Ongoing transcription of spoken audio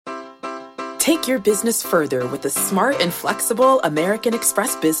Take your business further with the smart and flexible American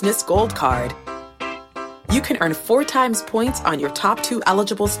Express Business Gold Card. You can earn 4 times points on your top 2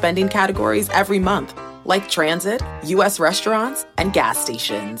 eligible spending categories every month, like transit, U.S. restaurants, and gas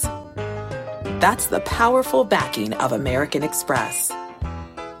stations. That's the powerful backing of American Express.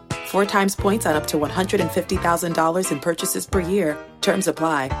 4 times points on up to $150,000 in purchases per year. Terms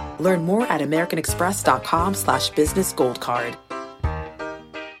apply. Learn more at americanexpress.com/businessgoldcard.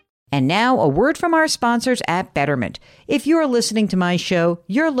 And now, a word from our sponsors at Betterment. If you are listening to my show,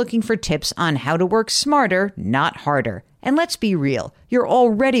 you're looking for tips on how to work smarter, not harder. And let's be real, you're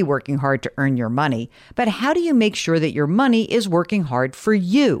already working hard to earn your money. But how do you make sure that your money is working hard for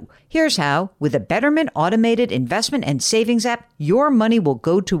you? Here's how. With a Betterment automated investment and savings app, your money will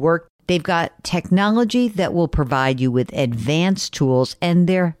go to work. They've got technology that will provide you with advanced tools, and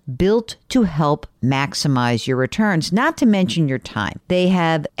they're built to help maximize your returns, not to mention your time. They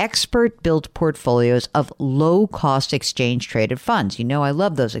have expert-built portfolios of low-cost exchange-traded funds. You know I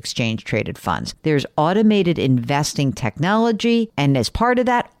love those exchange-traded funds. There's automated investing technology, and as part of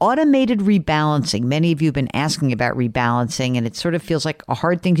that, automated rebalancing. Many of you have been asking about rebalancing, and it sort of feels like a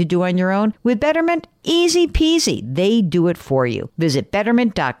hard thing to do on your own. With Betterment, easy peasy. They do it for you. Visit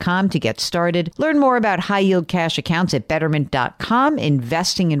Betterment.com to get started. Learn more about high-yield cash accounts at Betterment.com.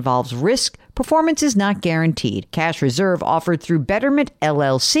 Investing involves risk. Performance is not guaranteed. Cash reserve offered through Betterment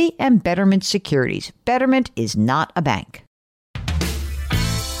LLC and Betterment Securities. Betterment is not a bank.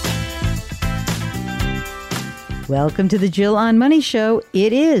 Welcome to the Jill on Money Show.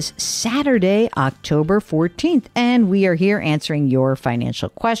 It is Saturday, October 14th, and we are here answering your financial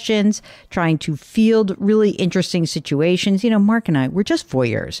questions, trying to field really interesting situations. You know, Mark and I, we're just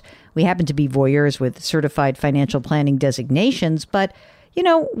voyeurs. We happen to be voyeurs with certified financial planning designations, but you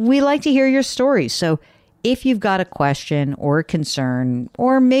know, we like to hear your stories. So if you've got a question or a concern,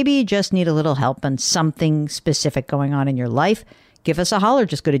 or maybe you just need a little help on something specific going on in your life, give us a holler.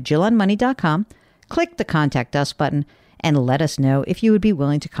 Just go to JillOnMoney.com, click the Contact Us button, and let us know if you would be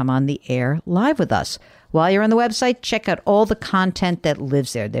willing to come on the air live with us. While you're on the website, check out all the content that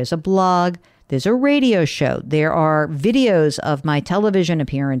lives there. There's a blog. There's a radio show. There are videos of my television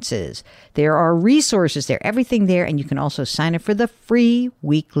appearances. There are resources there, everything there. And you can also sign up for the free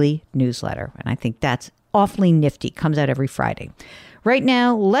weekly newsletter. And I think that's awfully nifty. Comes out every Friday. Right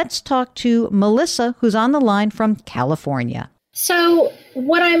now, let's talk to Melissa, who's on the line from California. So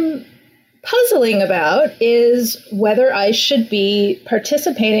what I'm puzzling about is whether I should be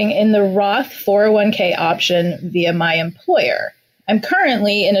participating in the Roth 401k option via my employer. I'm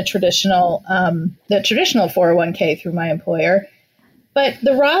currently in the traditional 401k through my employer, but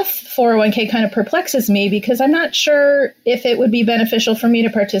the Roth 401k kind of perplexes me because I'm not sure if it would be beneficial for me to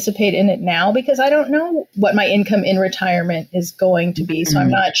participate in it now because I don't know what my income in retirement is going to be. So I'm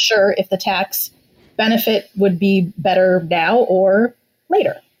not sure if the tax benefit would be better now or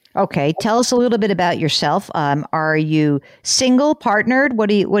later. Okay, tell us a little bit about yourself. Are you single, partnered? What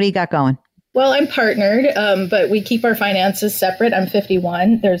do you got going? Well, I'm partnered, but we keep our finances separate. I'm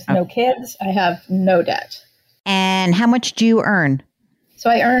 51. There's no kids. I have no debt. And how much do you earn? So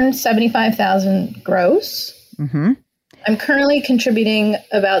I earn $75,000 gross. Mm-hmm. I'm currently contributing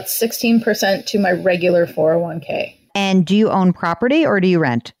about 16% to my regular 401k. And do you own property or do you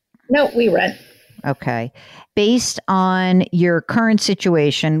rent? No, we rent. Okay. Based on your current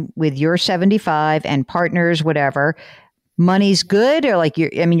situation with your 75 and partners, whatever, money's good, or like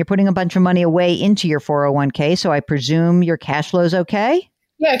you're putting a bunch of money away into your 401k, so I presume your cash flow is okay?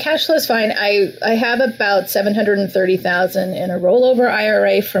 Yeah, cash flow is fine. I have about $730,000 in a rollover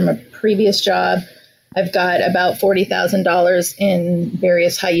IRA from a previous job. I've got about $40,000 in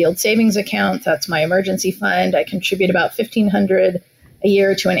various high yield savings accounts. That's my emergency fund. I contribute about $1,500 a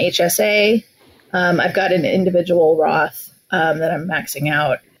year to an HSA. I've got an individual Roth that I'm maxing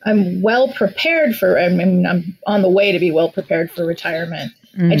out. I'm well prepared for, I'm on the way to be well prepared for retirement.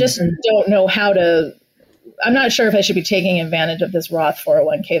 I just don't know I'm not sure if I should be taking advantage of this Roth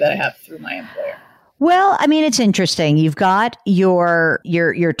 401k that I have through my employer. Well, I mean, it's interesting. You've got your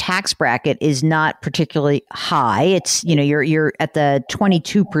tax bracket is not particularly high. It's, you're at the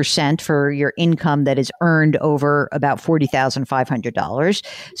 22% for your income that is earned over about $40,500.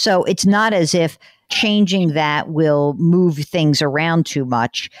 So it's not as if changing that will move things around too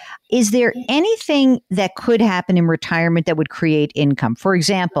much. Is there anything that could happen in retirement that would create income? For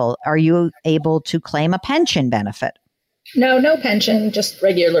example, are you able to claim a pension benefit? No pension, just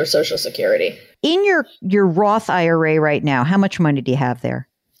regular Social Security. In your Roth IRA right now, how much money do you have there?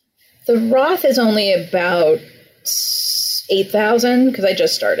 The Roth is only about $8,000 because I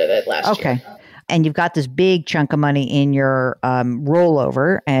just started it last year. Okay. and you've got this big chunk of money in your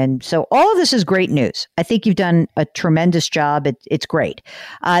rollover. And so all of this is great news. I think you've done a tremendous job. It's great.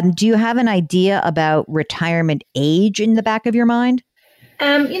 Do you have an idea about retirement age in the back of your mind?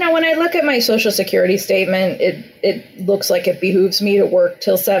 When I look at my Social Security statement, it looks like it behooves me to work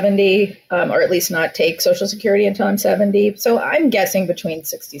till 70, or at least not take Social Security until I'm 70. So I'm guessing between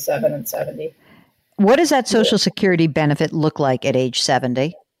 67 and 70. What does that Social Security benefit look like at age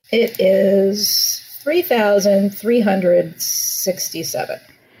 70? It is $3,367.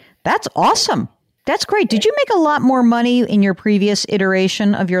 That's awesome. That's great. Did you make a lot more money in your previous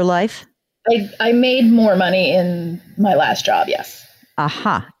iteration of your life? I made more money in my last job, yes.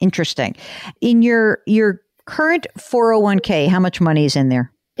 Aha, interesting. In your current 401k, how much money is in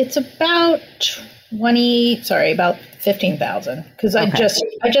there? It's about about 15,000 because I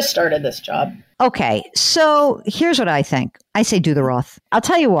just started this job. Okay, so here's what I think. I say do the Roth. I'll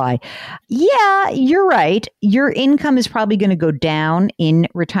tell you why. Yeah, you're right. Your income is probably going to go down in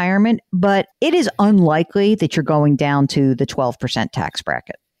retirement, but it is unlikely that you're going down to the 12% tax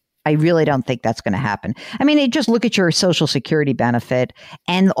bracket. I really don't think that's going to happen. I mean, just look at your Social Security benefit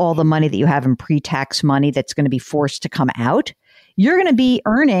and all the money that you have in pre-tax money that's going to be forced to come out. You're going to be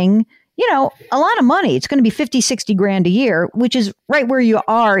earning, a lot of money. It's going to be 50, 60 grand a year, which is right where you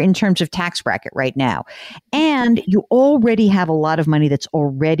are in terms of tax bracket right now. And you already have a lot of money that's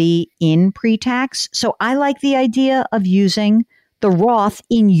already in pre-tax. So I like the idea of using the Roth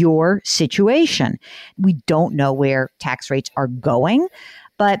in your situation. We don't know where tax rates are going.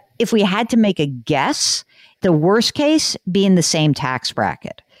 But if we had to make a guess, the worst case being the same tax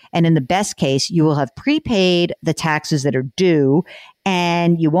bracket. And in the best case, you will have prepaid the taxes that are due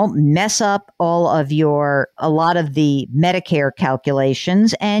and you won't mess up a lot of the Medicare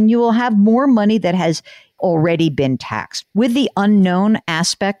calculations, and you will have more money that has already been taxed. With the unknown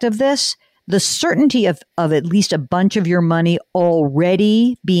aspect of this, the certainty of at least a bunch of your money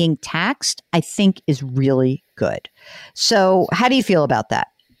already being taxed, I think is really good. So how do you feel about that?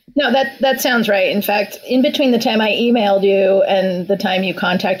 No, that sounds right. In fact, in between the time I emailed you and the time you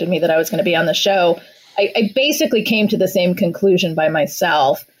contacted me that I was going to be on the show, I basically came to the same conclusion by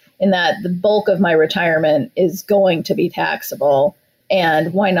myself in that the bulk of my retirement is going to be taxable.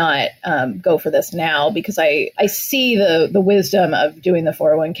 And why not go for this now? Because I see the wisdom of doing the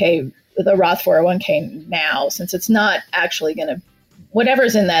 401k, the Roth 401k now, since it's not actually going to,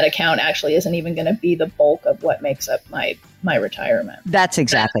 whatever's in that account actually isn't even going to be the bulk of what makes up my retirement. That's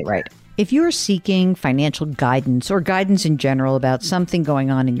exactly right. If you're seeking financial guidance or guidance in general about something going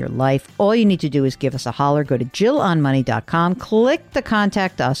on in your life, all you need to do is give us a holler. Go to JillOnMoney.com, click the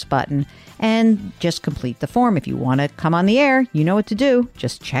Contact Us button, and just complete the form. If you want to come on the air, you know what to do.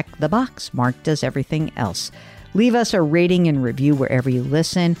 Just check the box. Mark does everything else. Leave us a rating and review wherever you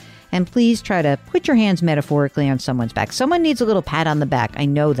listen. And please try to put your hands metaphorically on someone's back. Someone needs a little pat on the back. I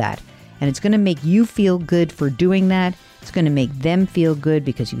know that. And it's going to make you feel good for doing that. It's going to make them feel good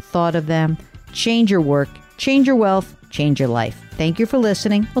because you thought of them. Change your work, change your wealth, change your life. Thank you for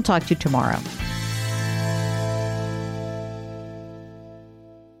listening. We'll talk to you tomorrow.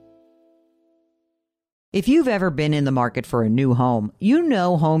 If you've ever been in the market for a new home, you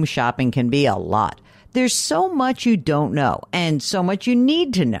know home shopping can be a lot. There's so much you don't know and so much you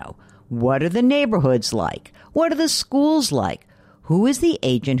need to know. What are the neighborhoods like? What are the schools like? Who is the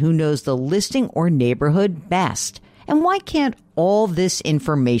agent who knows the listing or neighborhood best? And why can't all this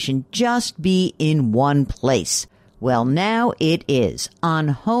information just be in one place? Well, now it is on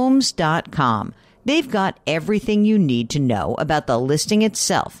Homes.com. They've got everything you need to know about the listing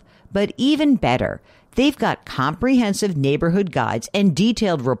itself, but even better, they've got comprehensive neighborhood guides and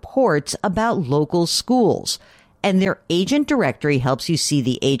detailed reports about local schools. And their agent directory helps you see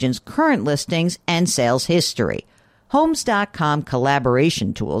the agent's current listings and sales history. Homes.com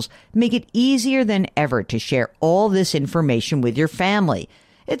collaboration tools make it easier than ever to share all this information with your family.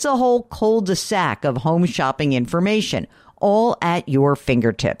 It's a whole cul-de-sac of home shopping information, all at your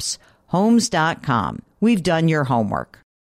fingertips. Homes.com. We've done your homework.